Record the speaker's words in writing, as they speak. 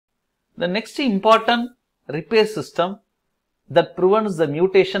The next important repair system that prevents the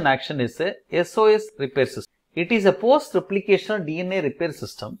mutation action is a SOS repair system. It is a post-replicational DNA repair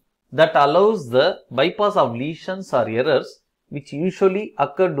system that allows the bypass of lesions or errors which usually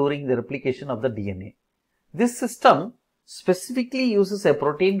occur during the replication of the DNA. This system specifically uses a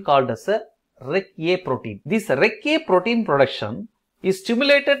protein called as a Rec-A protein. This Rec-A protein production is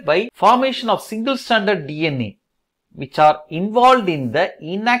stimulated by formation of single-stranded DNA which are involved in the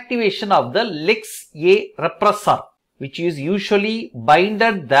inactivation of the Lect-A repressor, which is usually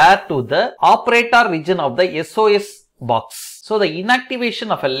binded there to the operator region of the SOS box. So, the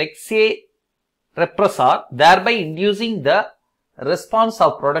inactivation of a Lect-A repressor thereby inducing the response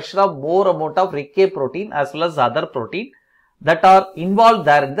of production of more amount of Rec-A protein as well as other protein that are involved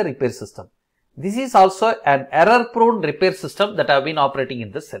there in the repair system. This is also an error-prone repair system that have been operating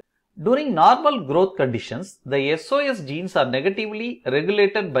in the cell. During normal growth conditions, the SOS genes are negatively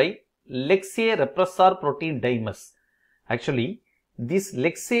regulated by Lect-A repressor protein dimers. Actually, this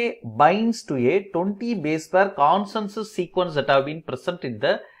Lect-A binds to a 20 base pair consensus sequence that have been present in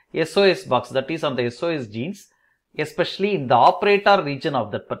the SOS box, that is on the SOS genes, especially in the operator region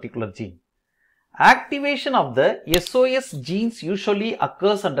of that particular gene. Activation of the SOS genes usually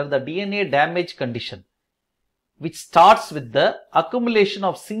occurs under the DNA damage condition, which starts with the accumulation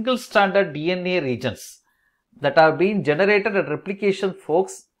of single-stranded DNA regions that have been generated at replication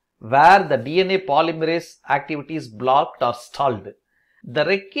forks where the DNA polymerase activity is blocked or stalled. The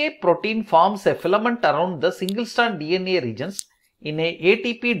Rec-A protein forms a filament around the single-strand DNA regions in a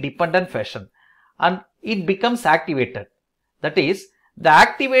ATP-dependent fashion and it becomes activated. That is, the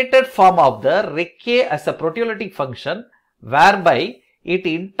activated form of the Rec-A as a proteolytic function whereby it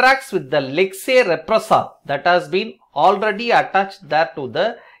interacts with the Lect-A repressor that has been already attached there to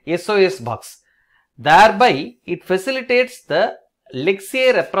the SOS box. Thereby, it facilitates the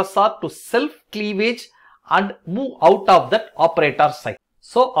Lect-A repressor to self-cleavage and move out of that operator site.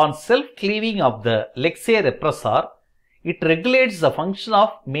 So, on self-cleaving of the Lect-A repressor, it regulates the function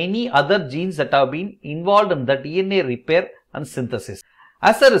of many other genes that have been involved in the DNA repair and synthesis.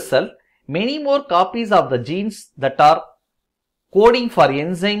 As a result, many more copies of the genes that are coding for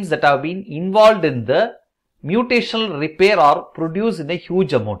enzymes that have been involved in the mutational repair are produced in a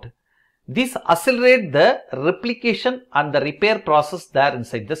huge amount. This accelerates the replication and the repair process there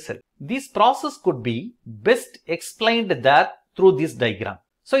inside the cell. This process could be best explained there through this diagram.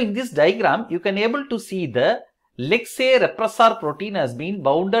 So, in this diagram, you can able to see the Lect-A repressor protein has been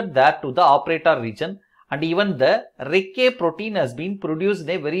bounded there to the operator region and even the Rec-A protein has been produced in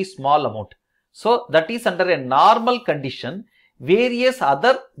a very small amount. So, that is under a normal condition. Various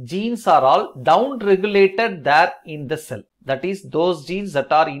other genes are all down regulated there in the cell. That is those genes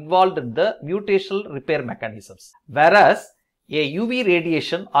that are involved in the mutational repair mechanisms. Whereas a UV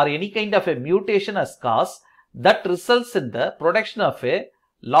radiation or any kind of a mutation has caused that results in the production of a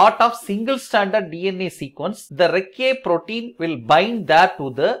lot of single-stranded DNA sequence. The Rec-A protein will bind there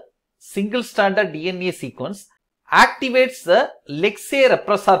to the single-stranded DNA sequence, activates the Lect-A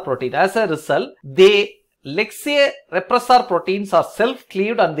repressor protein. As a result, the Lect-A repressor proteins are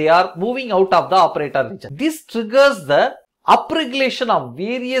self-cleaved and they are moving out of the operator region. This triggers the upregulation of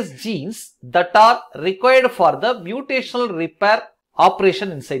various genes that are required for the mutational repair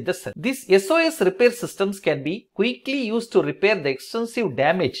operation inside the cell. These SOS repair systems can be quickly used to repair the extensive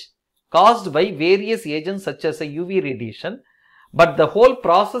damage caused by various agents such as a UV radiation, but the whole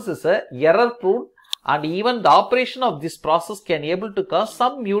process is a error-prone and even the operation of this process can able to cause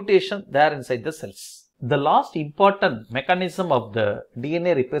some mutation there inside the cells. The last important mechanism of the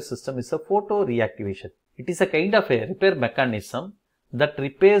DNA repair system is a photoreactivation. It is a kind of a repair mechanism that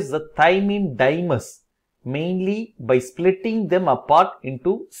repairs the thymine dimers mainly by splitting them apart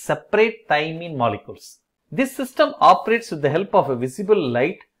into separate thymine molecules. This system operates with the help of a visible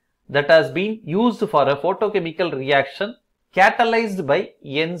light that has been used for a photochemical reaction catalyzed by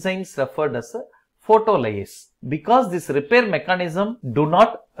enzymes referred as a photolyase. Because this repair mechanism do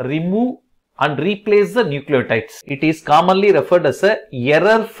not remove and replace the nucleotides, it is commonly referred as a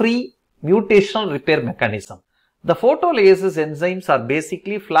error-free mutational repair mechanism. The photolyase enzymes are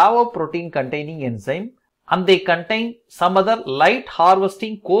basically flavoprotein containing enzyme and they contain some other light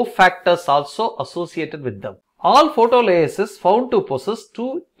harvesting cofactors also associated with them. All photolyases found to possess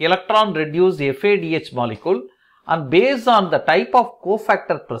 2 electron reduced FADH molecule and based on the type of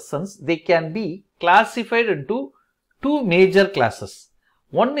cofactor presence, they can be classified into 2 major classes.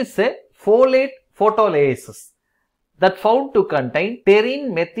 One is a folate photolyases that found to contain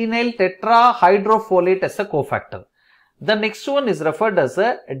pterin methinyl tetrahydrofolate as a cofactor. The next one is referred as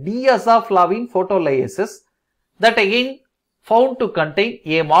a diazoflavine photolyases that again found to contain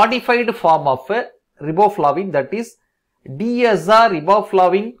a modified form of riboflavin, that is diazar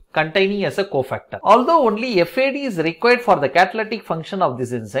riboflavin containing as a cofactor. Although only FAD is required for the catalytic function of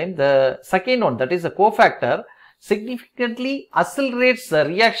this enzyme, the second one, that is the cofactor, significantly accelerates the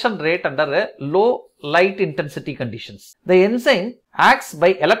reaction rate under low light intensity conditions. The enzyme acts by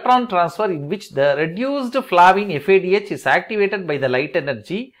electron transfer, in which the reduced flavin FADH is activated by the light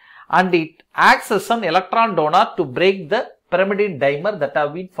energy, and it acts as an electron donor to break the pyrimidine dimer that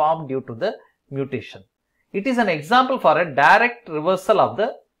have been formed due to the mutation. It is an example for a direct reversal of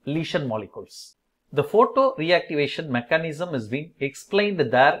the lesion molecules. The photoreactivation mechanism is being explained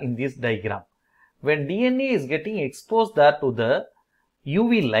there in this diagram. When DNA is getting exposed there to the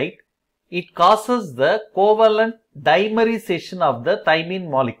UV light, it causes the covalent dimerization of the thymine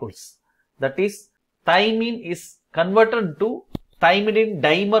molecules. That is, thymine is converted to thymidine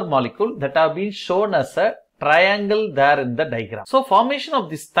dimer molecule that have been shown as a triangle there in the diagram. So, formation of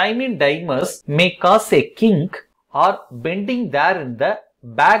these thymine dimers may cause a kink or bending there in the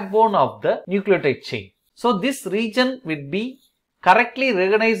backbone of the nucleotide chain. So, this region will be correctly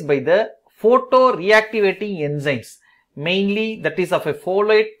recognized by the photoreactivating enzymes, mainly that is of a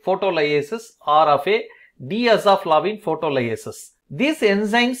folate photolysis or of a diazoflavin photolysis. These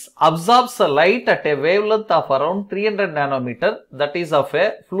enzymes absorbs the light at a wavelength of around 300 nanometer, that is of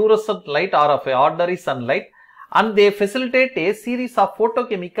a fluorescent light or of a ordinary sunlight, and they facilitate a series of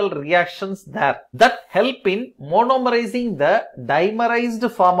photochemical reactions there that help in monomerizing the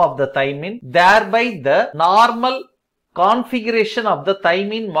dimerized form of the thymine. Thereby the normal configuration of the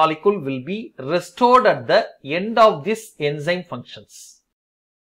thymine molecule will be restored at the end of this enzyme functions.